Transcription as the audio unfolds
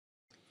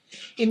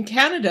In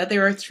Canada,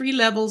 there are 3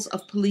 levels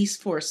of police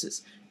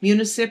forces: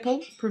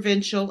 municipal,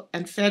 provincial,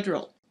 and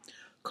federal.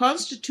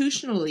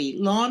 Constitutionally,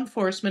 law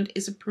enforcement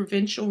is a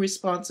provincial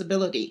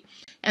responsibility,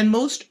 and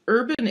most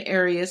urban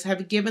areas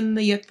have given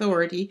the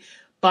authority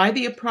by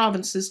the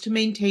provinces to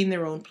maintain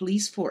their own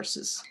police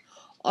forces.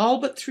 All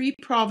but 3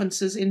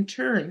 provinces, in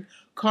turn,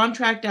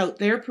 contract out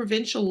their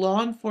provincial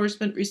law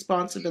enforcement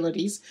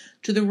responsibilities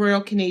to the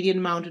Royal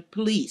Canadian Mounted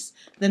Police,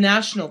 the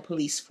national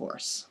police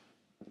force.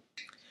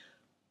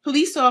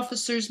 Police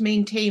officers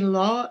maintain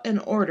law and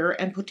order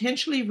and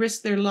potentially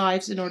risk their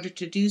lives in order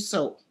to do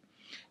so.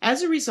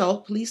 As a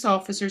result, police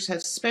officers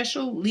have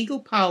special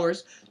legal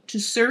powers to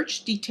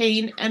search,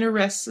 detain, and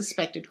arrest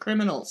suspected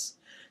criminals.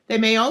 They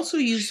may also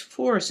use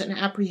force in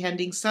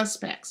apprehending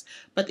suspects,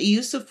 but the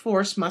use of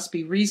force must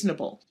be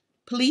reasonable.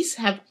 Police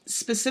have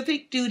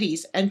specific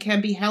duties and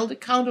can be held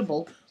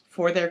accountable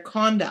for their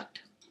conduct.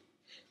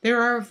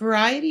 There are a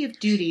variety of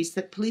duties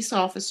that police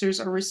officers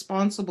are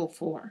responsible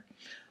for,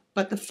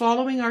 but the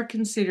following are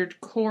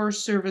considered core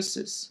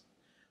services: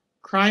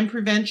 crime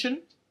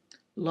prevention,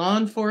 law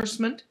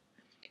enforcement,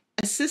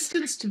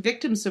 assistance to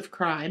victims of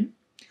crime,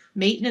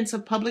 maintenance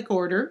of public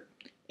order,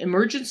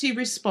 emergency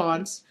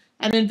response,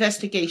 and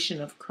investigation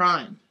of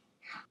crime.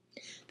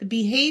 The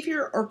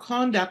behavior or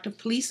conduct of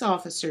police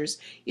officers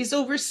is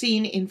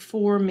overseen in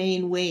 4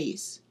 main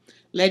ways: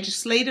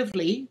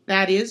 legislatively,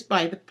 that is,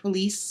 by the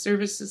Police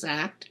Services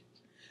Act;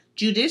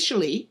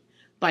 judicially,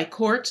 by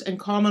courts and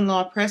common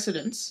law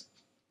precedents;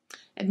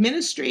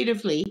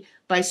 administratively,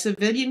 by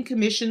civilian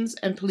commissions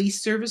and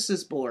police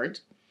services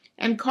board;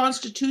 and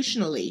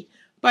constitutionally,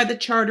 by the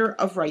Charter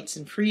of Rights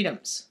and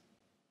Freedoms.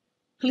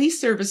 Police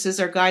services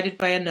are guided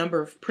by a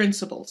number of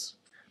principles.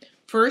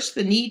 First,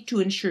 the need to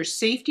ensure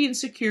safety and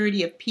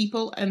security of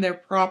people and their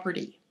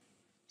property.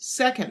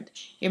 Second,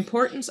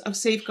 importance of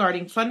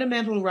safeguarding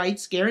fundamental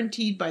rights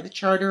guaranteed by the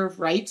Charter of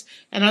Rights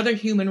and other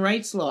human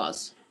rights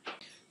laws.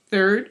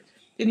 Third,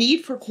 the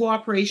need for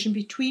cooperation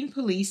between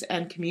police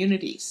and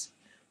communities.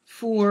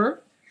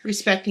 4,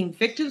 respecting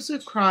victims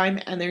of crime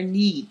and their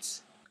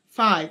needs.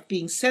 5,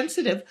 being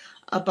sensitive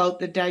about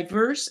the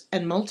diverse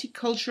and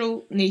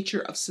multicultural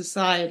nature of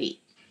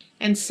society.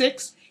 And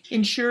 6,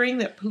 ensuring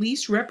that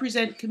police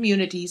represent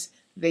communities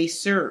they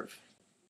serve.